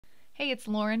Hey, it's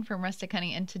Lauren from Rustic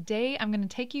Honey, and today I'm going to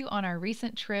take you on our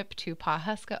recent trip to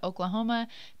Pawhuska, Oklahoma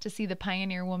to see the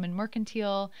Pioneer Woman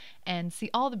Mercantile and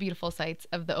see all the beautiful sights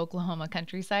of the Oklahoma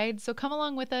countryside. So come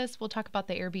along with us. We'll talk about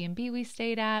the Airbnb we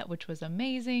stayed at, which was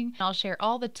amazing. I'll share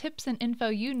all the tips and info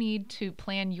you need to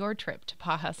plan your trip to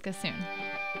Pawhuska soon.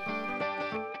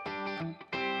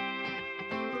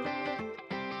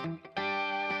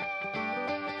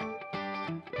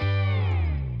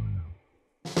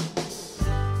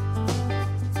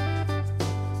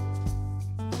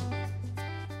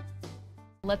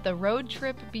 Let the road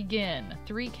trip begin.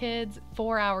 3 kids,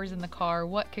 4 hours in the car.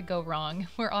 What could go wrong?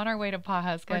 We're on our way to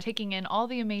Pawhuska. We're taking in all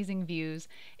the amazing views.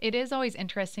 It is always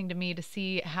interesting to me to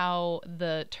see how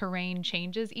the terrain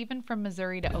changes, even from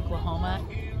Missouri to Oklahoma.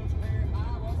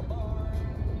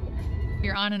 If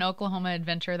you're on an Oklahoma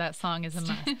adventure, that song is a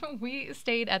must. We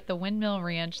stayed at the Windmill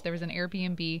Ranch. There was an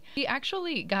Airbnb. We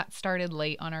actually got started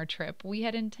late on our trip. We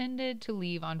had intended to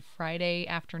leave on Friday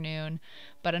afternoon,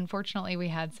 but unfortunately we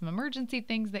had some emergency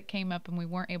things that came up and we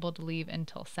weren't able to leave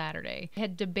until Saturday. We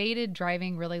had debated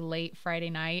driving really late Friday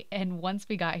night, and once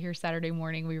we got here Saturday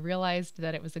morning, we realized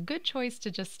that it was a good choice to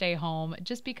just stay home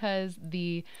just because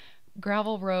the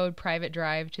gravel road private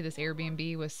drive to this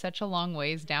Airbnb was such a long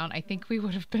ways down. I think we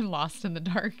would have been lost in the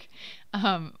dark.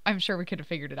 I'm sure we could have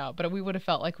figured it out, but we would have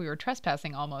felt like we were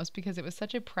trespassing almost because it was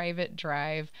such a private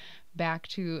drive back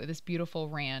to this beautiful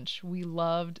ranch. We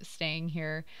loved staying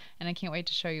here, and I can't wait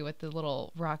to show you what the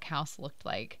little rock house looked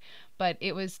like. But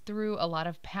it was through a lot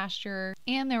of pasture,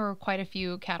 and there were quite a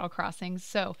few cattle crossings,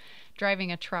 so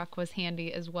driving a truck was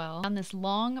handy as well. On this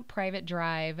long private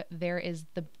drive, there is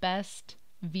the best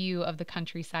view of the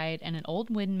countryside and an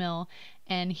old windmill,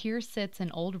 and here sits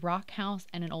an old rock house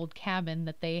and an old cabin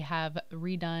that they have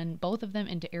redone, both of them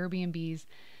into Airbnbs.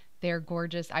 They're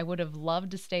gorgeous. I would have loved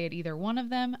to stay at either one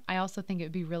of them. I also think it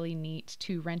would be really neat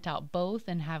to rent out both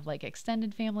and have like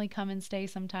extended family come and stay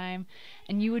sometime,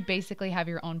 and you would basically have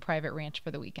your own private ranch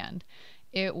for the weekend.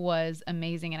 It was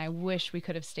amazing, and I wish we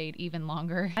could have stayed even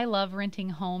longer. I love renting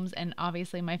homes, and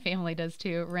obviously my family does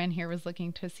too. Ren here was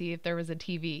looking to see if there was a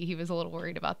TV. He was a little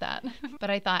worried about that. But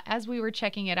I thought as we were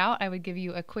checking it out, I would give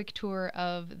you a quick tour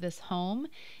of this home.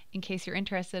 In case you're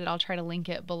interested, I'll try to link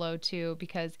it below too,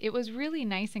 because it was really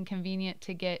nice and convenient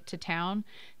to get to town,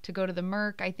 to go to the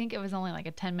Merc. I think it was only like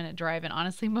a 10-minute drive, and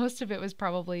honestly, most of it was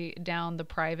probably down the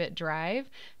private drive.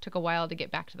 Took a while to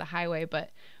get back to the highway, but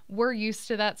we're used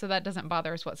to that, so that doesn't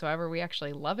bother us whatsoever. We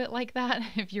actually love it like that.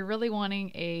 If you're really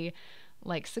wanting a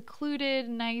like secluded,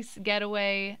 nice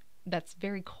getaway that's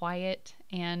very quiet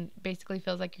and basically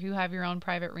feels like you have your own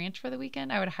private ranch for the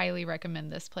weekend, I would highly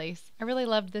recommend this place. I really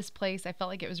loved this place. I felt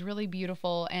like it was really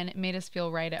beautiful and it made us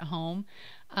feel right at home.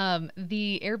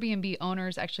 The Airbnb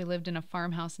owners actually lived in a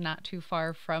farmhouse not too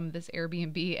far from this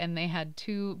Airbnb, and they had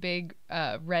 2 big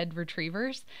red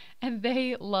retrievers, and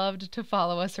they loved to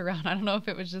follow us around. I don't know if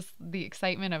it was just the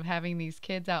excitement of having these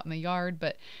kids out in the yard,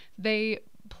 but they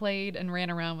played and ran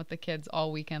around with the kids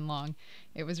all weekend long.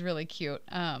 It was really cute.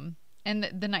 And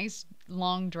the nice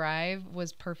long drive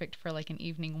was perfect for like an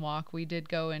evening walk. We did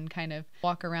go and kind of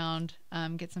walk around,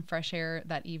 get some fresh air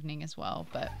that evening as well.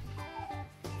 But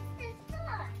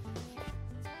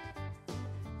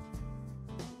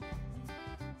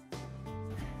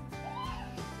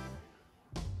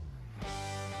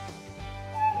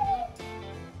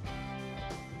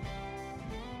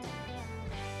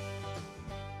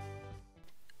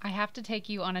I have to take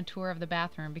you on a tour of the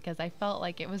bathroom because I felt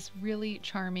like it was really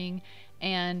charming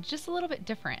and just a little bit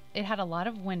different. It had a lot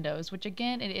of windows, which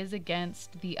again, it is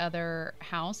against the other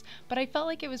house, but I felt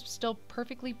like it was still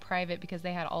perfectly private because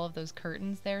they had all of those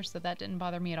curtains there, so that didn't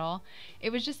bother me at all.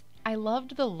 It was just, I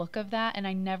loved the look of that, and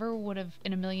I never would have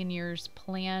in a million years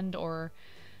planned or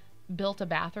built a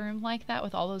bathroom like that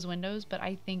with all those windows, but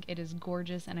I think it is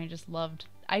gorgeous, and I just loved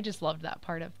that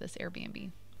part of this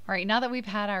Airbnb. All right, now that we've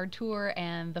had our tour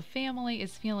and the family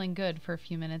is feeling good for a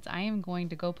few minutes, I am going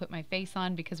to go put my face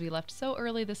on because we left so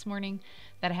early this morning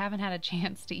that I haven't had a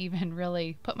chance to even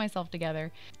really put myself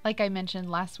together. Like I mentioned,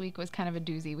 last week was kind of a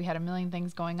doozy. We had a million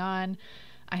things going on.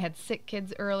 I had sick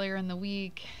kids earlier in the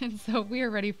week, and so we are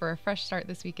ready for a fresh start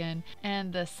this weekend.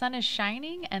 And the sun is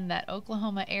shining, and that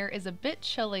Oklahoma air is a bit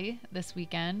chilly this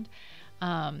weekend.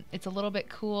 It's a little bit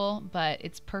cool, but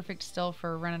it's perfect still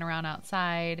for running around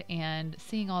outside and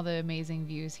seeing all the amazing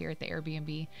views here at the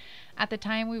Airbnb. At the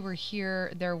time we were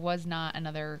here, there was not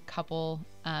another couple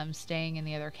staying in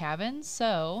the other cabins,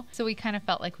 so we kind of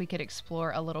felt like we could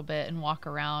explore a little bit and walk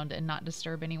around and not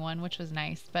disturb anyone, which was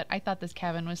nice. But I thought this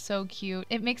cabin was so cute.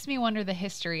 It makes me wonder the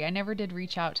history. I never did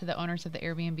reach out to the owners of the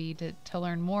Airbnb to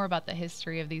learn more about the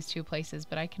history of these two places,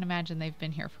 but I can imagine they've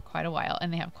been here for quite a while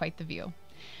and they have quite the view.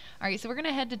 All right, so we're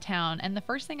gonna head to town, and the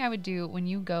first thing I would do when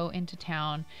you go into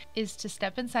town is to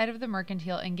step inside of the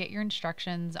Mercantile and get your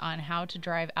instructions on how to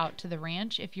drive out to the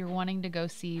ranch if you're wanting to go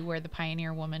see where the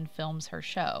Pioneer Woman films her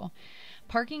show.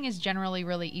 Parking is generally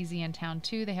really easy in town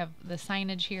too. They have the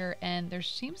signage here, and there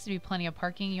seems to be plenty of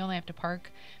parking. You only have to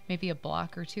park maybe a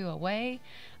block or two away.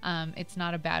 It's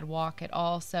not a bad walk at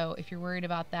all, so if you're worried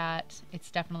about that, it's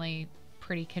definitely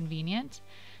pretty convenient.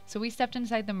 So we stepped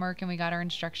inside the Merc and we got our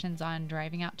instructions on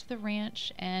driving out to the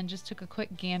ranch and just took a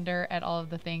quick gander at all of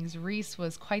the things. Reese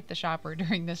was quite the shopper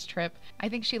during this trip. I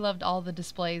think she loved all the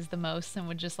displays the most and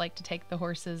would just like to take the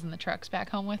horses and the trucks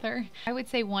back home with her. I would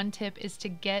say one tip is to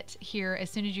get here as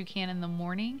soon as you can in the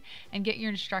morning and get your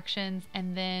instructions.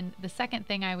 And then the second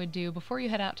thing I would do before you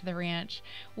head out to the ranch,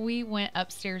 we went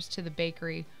upstairs to the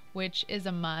bakery, which is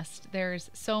a must. There's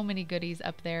so many goodies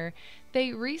up there.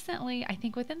 They recently, I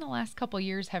think within the last couple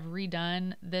years, have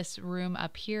redone this room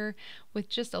up here with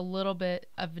just a little bit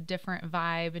of a different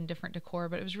vibe and different decor,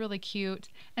 but it was really cute.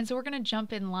 And so we're gonna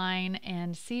jump in line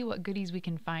and see what goodies we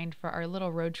can find for our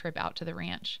little road trip out to the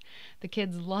ranch. The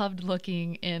kids loved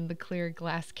looking in the clear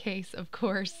glass case, of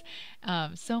course.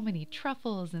 So many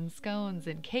truffles and scones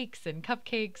and cakes and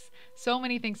cupcakes, so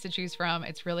many things to choose from.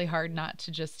 It's really hard not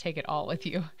to just take it all with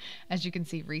you. As you can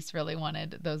see, Reese really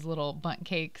wanted those little bundt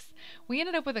cakes. We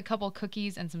ended up with a couple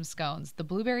cookies and some scones. The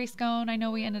blueberry scone I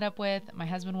know we ended up with. My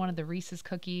husband wanted the Reese's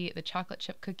cookie, the chocolate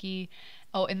chip cookie.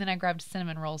 Oh, and then I grabbed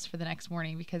cinnamon rolls for the next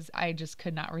morning because I just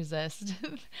could not resist.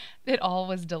 It all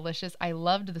was delicious. I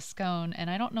loved the scone, and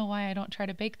I don't know why I don't try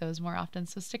to bake those more often.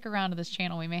 So stick around to this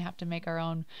channel. We may have to make our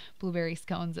own blueberry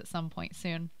scones at some point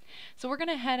soon. So we're going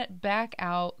to head back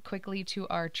out quickly to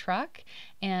our truck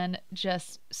and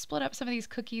just split up some of these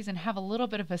cookies and have a little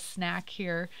bit of a snack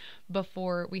here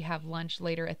before we have lunch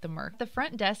later at the Merc. The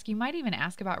front desk, you might even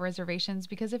ask about reservations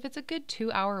because if it's a good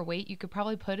 2-hour wait, you could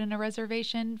probably put in a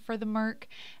reservation for the Merc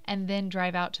and then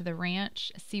drive out to the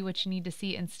ranch, see what you need to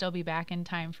see, and still be back in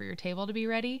time for your table to be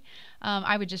ready.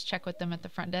 I would just check with them at the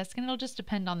front desk, and it'll just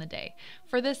depend on the day.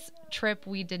 For this trip,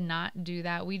 we did not do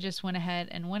that. We just went ahead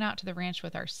and went out to the ranch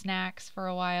with our snacks for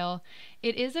a while.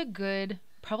 It is a good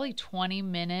probably 20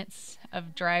 minutes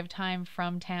of drive time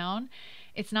from town.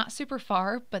 It's not super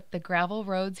far, but the gravel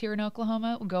roads here in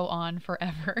Oklahoma go on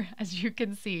forever. As you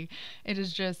can see, it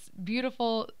is just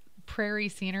beautiful prairie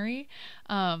scenery,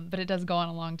 but it does go on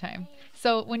a long time.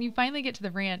 So when you finally get to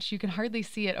the ranch, you can hardly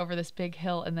see it over this big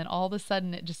hill, and then all of a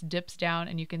sudden it just dips down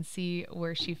and you can see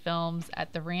where she films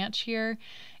at the ranch here.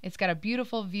 It's got a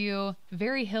beautiful view,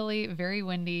 very hilly, very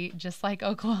windy, just like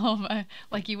Oklahoma,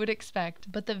 like you would expect.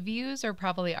 But the views are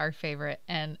probably our favorite,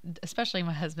 and especially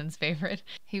my husband's favorite.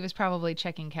 He was probably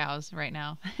checking cows right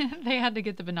now. They had to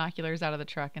get the binoculars out of the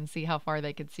truck and see how far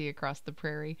they could see across the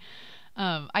prairie.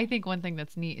 I think one thing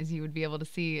that's neat is you would be able to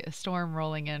see a storm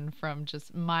rolling in from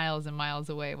just miles and miles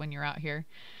away when you're out here.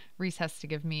 Reese has to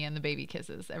give me and the baby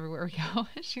kisses everywhere we go.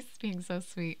 She's being so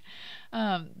sweet.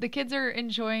 The kids are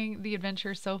enjoying the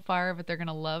adventure so far, but they're going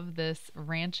to love this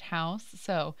ranch house.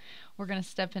 So we're going to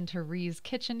step into Ree's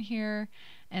kitchen here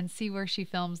and see where she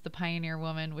films the Pioneer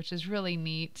Woman, which is really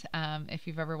neat if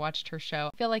you've ever watched her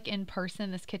show. I feel like in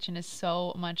person, this kitchen is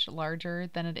so much larger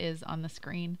than it is on the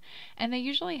screen. And they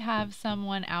usually have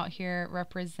someone out here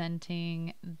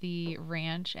representing the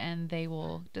ranch, and they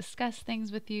will discuss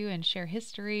things with you and share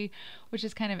history, which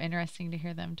is kind of interesting to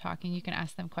hear them talking. You can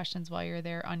ask them questions while you're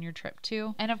there on your trip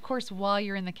too. And of course, while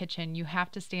you're in the kitchen, you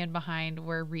have to stand behind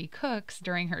where Ree cooks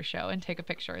during her show and take a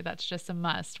picture. That's just a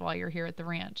must while you're here at the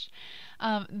ranch.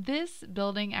 This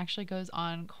building actually goes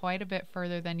on quite a bit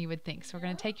further than you would think. So we're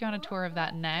going to take you on a tour of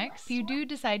that next. If you do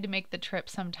decide to make the trip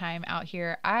sometime out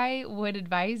here, I would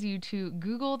advise you to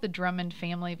Google the Drummond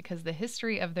family because the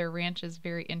history of their ranch is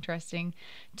very interesting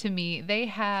to me. They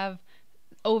have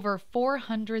over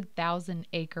 400,000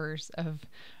 acres of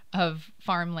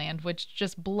farmland, which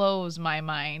just blows my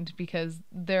mind because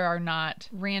there are not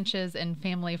ranches and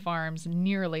family farms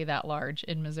nearly that large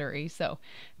in Missouri. So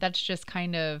that's just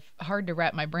kind of hard to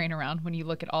wrap my brain around when you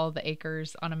look at all the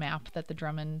acres on a map that the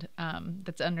Drummond,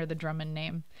 that's under the Drummond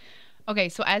name. Okay,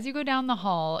 so as you go down the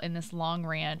hall in this long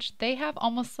ranch, they have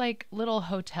almost like little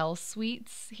hotel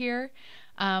suites here.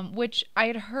 which I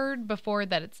had heard before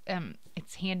that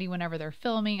it's handy whenever they're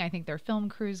filming. I think their film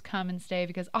crews come and stay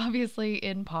because obviously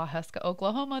in Pawhuska,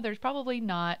 Oklahoma, there's probably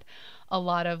not a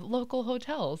lot of local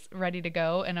hotels ready to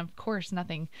go. And of course,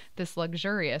 nothing this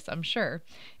luxurious, I'm sure.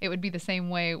 It would be the same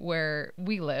way where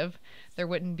we live. There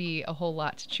wouldn't be a whole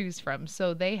lot to choose from.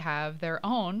 So they have their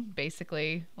own,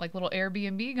 basically, like little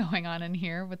Airbnb going on in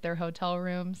here with their hotel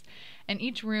rooms. And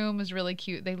each room is really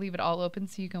cute. They leave it all open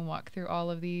so you can walk through all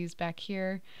of these back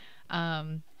here.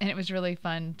 And it was really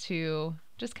fun to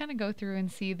just kind of go through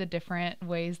and see the different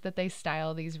ways that they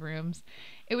style these rooms.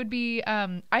 It would be,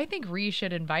 I think Ree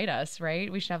should invite us, right?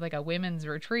 We should have like a women's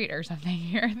retreat or something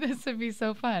here. This would be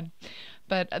so fun.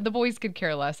 But the boys could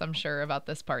care less, I'm sure, about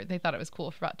this part. They thought it was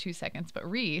cool for about 2 seconds. But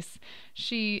Reese,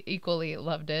 she equally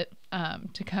loved it,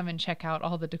 to come and check out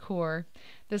all the decor.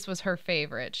 This was her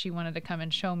favorite. She wanted to come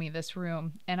and show me this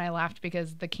room. And I laughed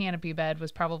because the canopy bed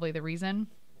was probably the reason.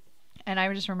 And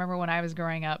I just remember when I was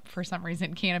growing up, for some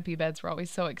reason, canopy beds were always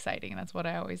so exciting. That's what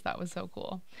I always thought was so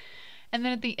cool. And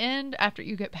then at the end, after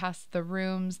you get past the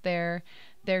rooms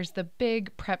there's the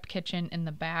big prep kitchen in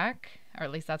the back, or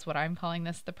at least that's what I'm calling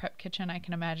this, the prep kitchen. I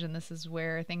can imagine this is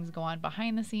where things go on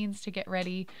behind the scenes to get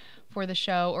ready for the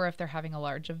show, or if they're having a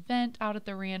large event out at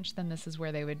the ranch, then this is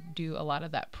where they would do a lot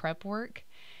of that prep work.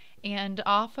 And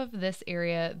off of this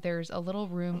area, there's a little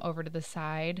room over to the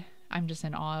side. I'm just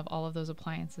in awe of all of those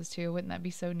appliances too. Wouldn't that be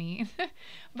so neat?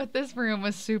 But this room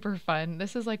was super fun.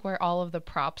 This is like where all of the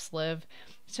props live.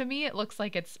 To me, it looks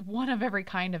like it's one of every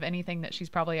kind of anything that she's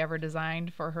probably ever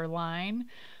designed for her line.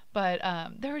 But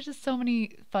there was just so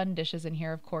many fun dishes in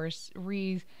here, of course.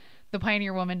 Ree, the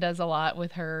Pioneer Woman, does a lot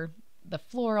with the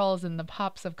florals and the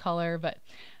pops of color. But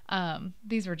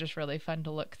these were just really fun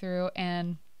to look through.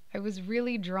 And I was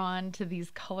really drawn to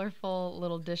these colorful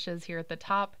little dishes here at the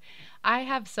top. I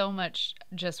have so much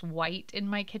just white in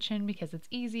my kitchen because it's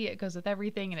easy, it goes with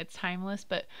everything, and it's timeless.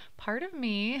 But part of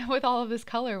me, with all of this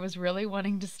color, was really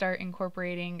wanting to start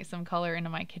incorporating some color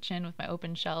into my kitchen with my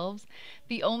open shelves.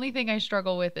 The only thing I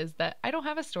struggle with is that I don't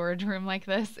have a storage room like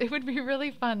this. It would be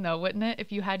really fun though, wouldn't it,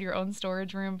 if you had your own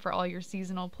storage room for all your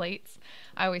seasonal plates?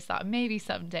 I always thought maybe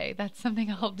someday that's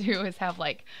something I'll do, is have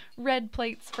like red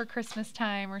plates for Christmas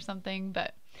time or something.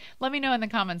 But let me know in the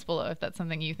comments below if that's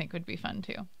something you think would be fun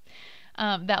too.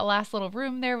 That last little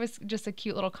room there was just a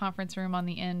cute little conference room on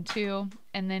the end too.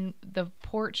 And then the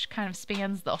porch kind of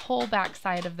spans the whole back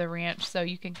side of the ranch, so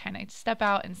you can kind of step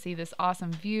out and see this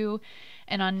awesome view.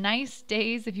 And on nice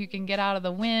days, if you can get out of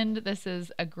the wind, this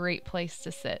is a great place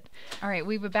to sit. All right,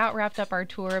 we've about wrapped up our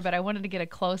tour, but I wanted to get a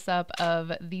close-up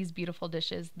of these beautiful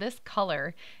dishes. This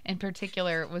color in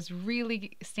particular was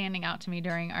really standing out to me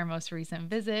during our most recent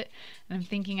visit, and I'm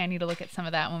thinking I need to look at some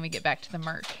of that when we get back to the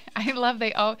Merc. I love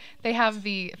they have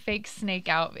the fake snake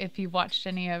out. If you've watched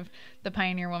any of the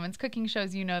Pioneer Woman's cooking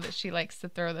shows, you know that she likes to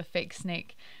throw the fake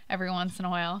snake every once in a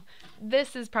while.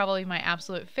 This is probably my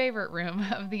absolute favorite room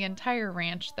of the entire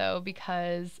ranch though,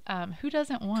 because who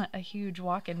doesn't want a huge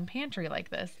walk-in pantry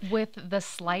like this with the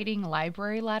sliding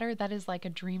library ladder? That is like a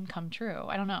dream come true.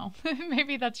 I don't know.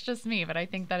 Maybe that's just me, but I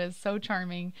think that is so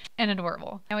charming and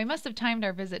adorable. Now we must have timed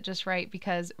our visit just right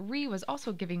because Ree was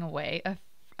also giving away a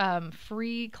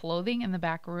free clothing in the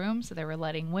back room, so they were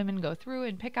letting women go through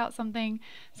and pick out something.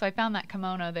 So I found that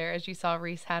kimono there, as you saw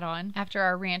Reese had on. After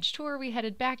our ranch tour, we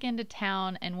headed back into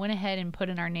town and went ahead and put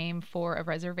in our name for a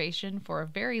reservation for a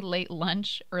very late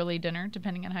lunch, early dinner,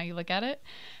 depending on how you look at it.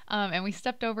 And we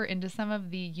stepped over into some of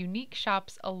the unique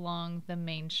shops along the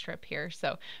main strip here.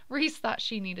 So Reese thought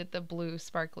she needed the blue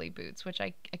sparkly boots, which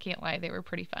I can't lie, they were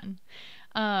pretty fun.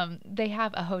 They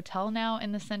have a hotel now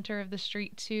in the center of the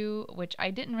street too, which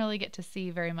I didn't really get to see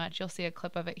very much. You'll see a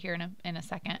clip of it here in a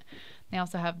second. They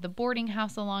also have the boarding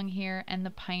house along here and the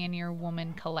Pioneer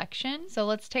Woman collection. So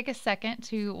let's take a second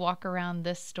to walk around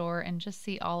this store and just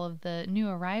see all of the new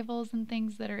arrivals and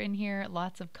things that are in here.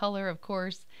 Lots of color, of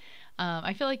course.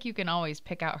 I feel like you can always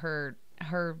pick out her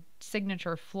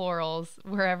signature florals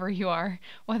wherever you are,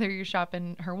 whether you're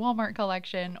shopping her Walmart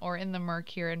collection or in the Merc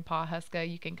here in Pawhuska.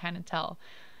 You can kind of tell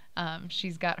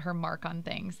she's got her mark on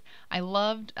things. I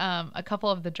loved a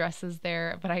couple of the dresses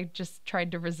there, but I just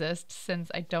tried to resist since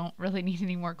I don't really need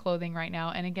any more clothing right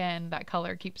now. And again, that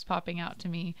color keeps popping out to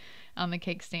me on the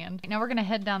cake stand. Now we're gonna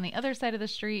head down the other side of the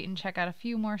street and check out a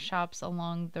few more shops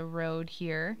along the road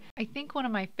here. I think one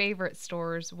of my favorite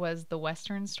stores was the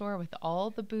Western store with all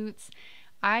the boots.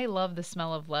 I love the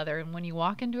smell of leather, and when you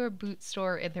walk into a boot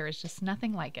store, there is just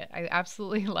nothing like it. I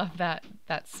absolutely love that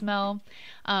smell.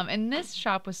 And this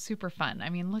shop was super fun. I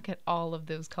mean, look at all of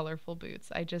those colorful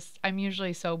boots. I'm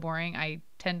usually so boring. I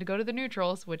tend to go to the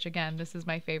neutrals, which again, this is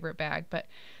my favorite bag, but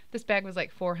this bag was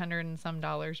like $400 and some,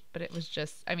 but it was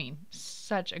just, I mean,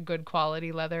 such a good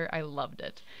quality leather. I loved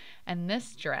it. And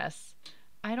this dress,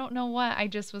 I don't know what, I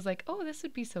just was like, oh, this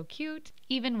would be so cute.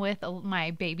 Even with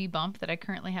my baby bump that I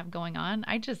currently have going on,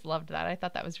 I just loved that. I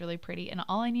thought that was really pretty, and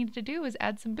all I needed to do was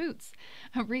add some boots.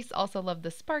 Reese also loved the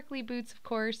sparkly boots, of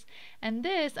course, and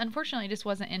this, unfortunately, just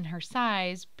wasn't in her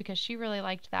size because she really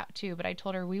liked that too, but I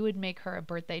told her we would make her a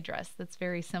birthday dress that's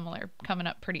very similar coming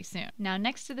up pretty soon. Now,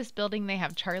 next to this building, they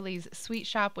have Charlie's Sweet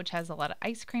Shop, which has a lot of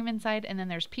ice cream inside, and then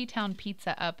there's P-Town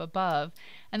Pizza up above,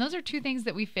 and those are two things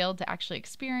that we failed to actually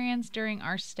experience during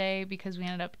our stay because we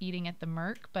ended up eating at the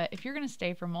Merc. But if you're going to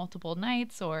stay for multiple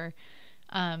nights, or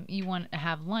you want to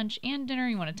have lunch and dinner,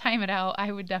 you want to time it out,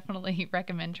 I would definitely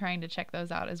recommend trying to check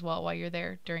those out as well while you're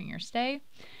there during your stay.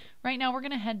 Right now, we're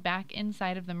going to head back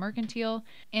inside of the Mercantile,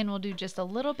 and we'll do just a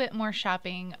little bit more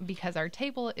shopping because our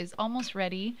table is almost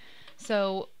ready.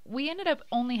 So we ended up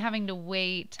only having to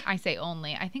wait, I say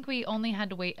only, I think we only had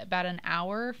to wait about an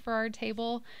hour for our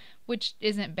table, which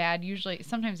isn't bad. Usually,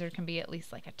 sometimes there can be at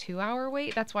least like a 2-hour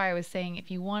wait. That's why I was saying if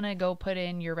you want to go put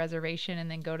in your reservation and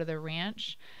then go to the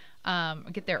ranch,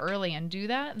 get there early and do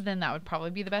that, then that would probably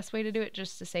be the best way to do it,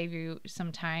 just to save you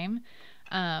some time.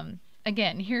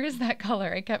 Again, here is that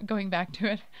color. I kept going back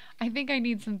to it. I think I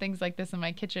need some things like this in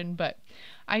my kitchen, but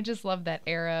I just love that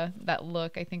era, that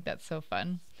look. I think that's so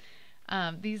fun.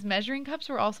 These measuring cups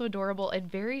were also adorable and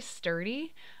very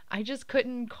sturdy. I just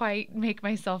couldn't quite make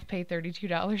myself pay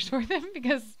 $32 for them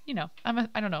because, you know, I'm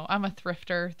a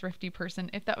thrifty person.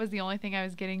 If that was the only thing I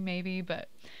was getting, maybe, but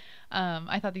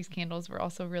I thought these candles were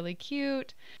also really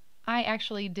cute. I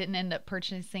actually didn't end up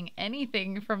purchasing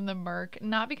anything from the Merc,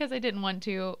 not because I didn't want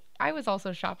to. I was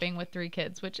also shopping with 3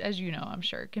 kids, which, as you know, I'm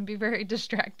sure can be very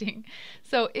distracting.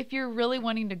 So if you're really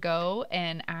wanting to go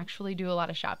and actually do a lot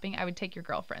of shopping, I would take your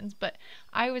girlfriends. But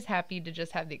I was happy to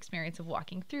just have the experience of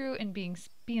walking through and be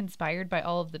inspired by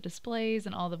all of the displays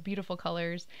and all the beautiful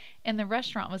colors. And the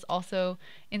restaurant was also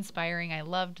inspiring. I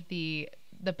loved the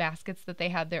baskets that they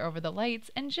had there over the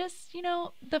lights, and just, you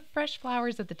know, the fresh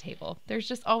flowers at the table. There's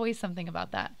just always something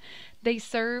about that. They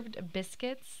served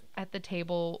biscuits at the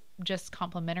table, just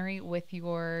complimentary with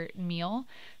your meal.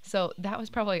 So that was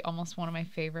probably almost one of my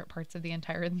favorite parts of the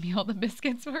entire meal. The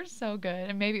biscuits were so good,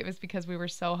 and maybe it was because we were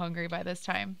so hungry by this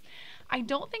time. I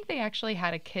don't think they actually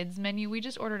had a kids menu. We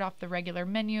just ordered off the regular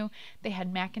menu. They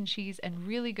had mac and cheese and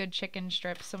really good chicken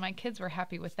strips, so my kids were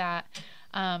happy with that.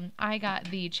 I got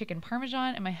the chicken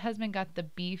parmesan, and my husband got the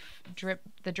drip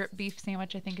beef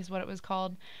sandwich, I think is what it was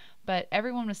called. But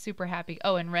everyone was super happy.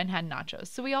 Oh, and Ren had nachos.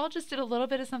 So we all just did a little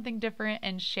bit of something different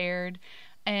and shared.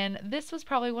 And this was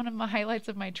probably one of my highlights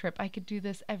of my trip. I could do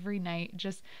this every night,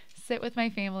 just sit with my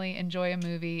family, enjoy a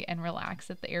movie, and relax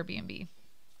at the Airbnb.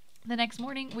 The next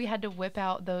morning, we had to whip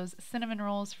out those cinnamon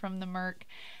rolls from the Merc,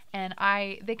 and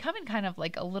they come in kind of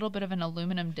like a little bit of an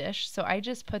aluminum dish, so I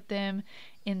just put them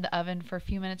in the oven for a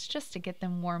few minutes just to get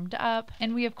them warmed up.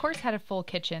 And we of course had a full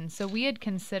kitchen, so we had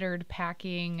considered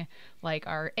packing like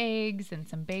our eggs and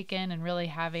some bacon and really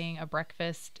having a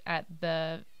breakfast at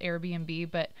the Airbnb,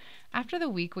 but after the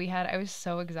week we had, I was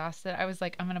so exhausted. I was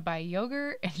like, I'm gonna buy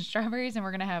yogurt and strawberries and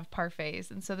we're gonna have parfaits.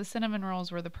 And so the cinnamon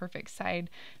rolls were the perfect side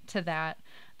to that.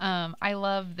 I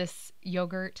love this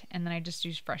yogurt, and then I just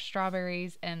use fresh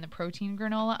strawberries and the protein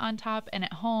granola on top. And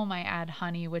at home I add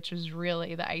honey, which is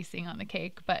really the icing on the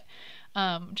cake. But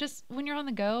just when you're on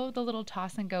the go, the little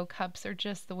toss and go cups are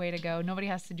just the way to go. Nobody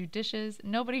has to do dishes.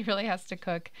 Nobody really has to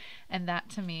cook. And that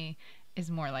to me is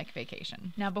more like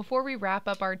vacation. Now, before we wrap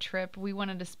up our trip, we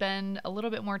wanted to spend a little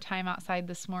bit more time outside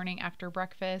this morning after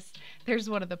breakfast. There's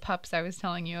one of the pups I was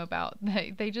telling you about.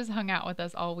 They just hung out with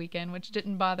us all weekend, which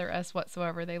didn't bother us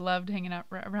whatsoever. They loved hanging out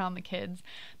around the kids.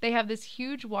 They have this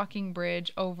huge walking bridge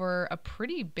over a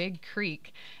pretty big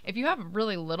creek. If you have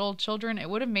really little children, it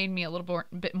would have made me a little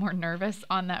bit more nervous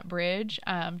on that bridge,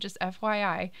 just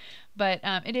FYI. But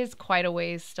it is quite a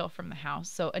ways still from the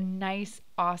house. So a nice,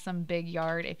 awesome big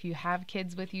yard. If you have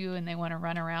kids with you and they want to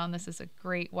run around, this is a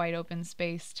great wide open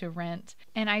space to rent.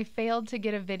 And I failed to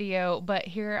get a video, but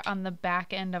here on the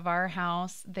back end of our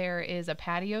house, there is a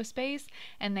patio space,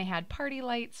 and they had party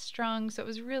lights strung. So it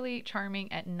was really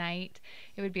charming at night.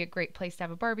 It would be a great place to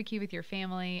have a barbecue with your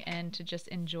family and to just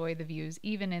enjoy the views,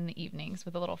 even in the evenings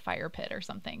with a little fire pit or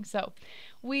something. So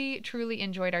we truly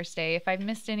enjoyed our stay. If I've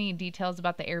missed any details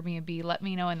about the Airbnb, let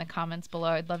me know in the comments below.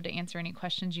 I'd love to answer any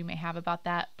questions you may have about about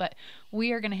that. But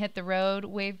we are going to hit the road,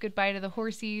 wave goodbye to the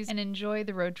horsies, and enjoy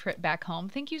the road trip back home.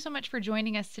 Thank you so much for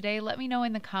joining us today. Let me know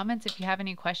in the comments if you have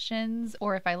any questions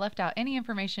or if I left out any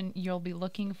information you'll be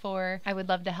looking for. I would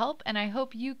love to help, and I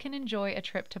hope you can enjoy a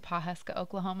trip to Pawhuska,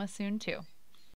 Oklahoma soon too.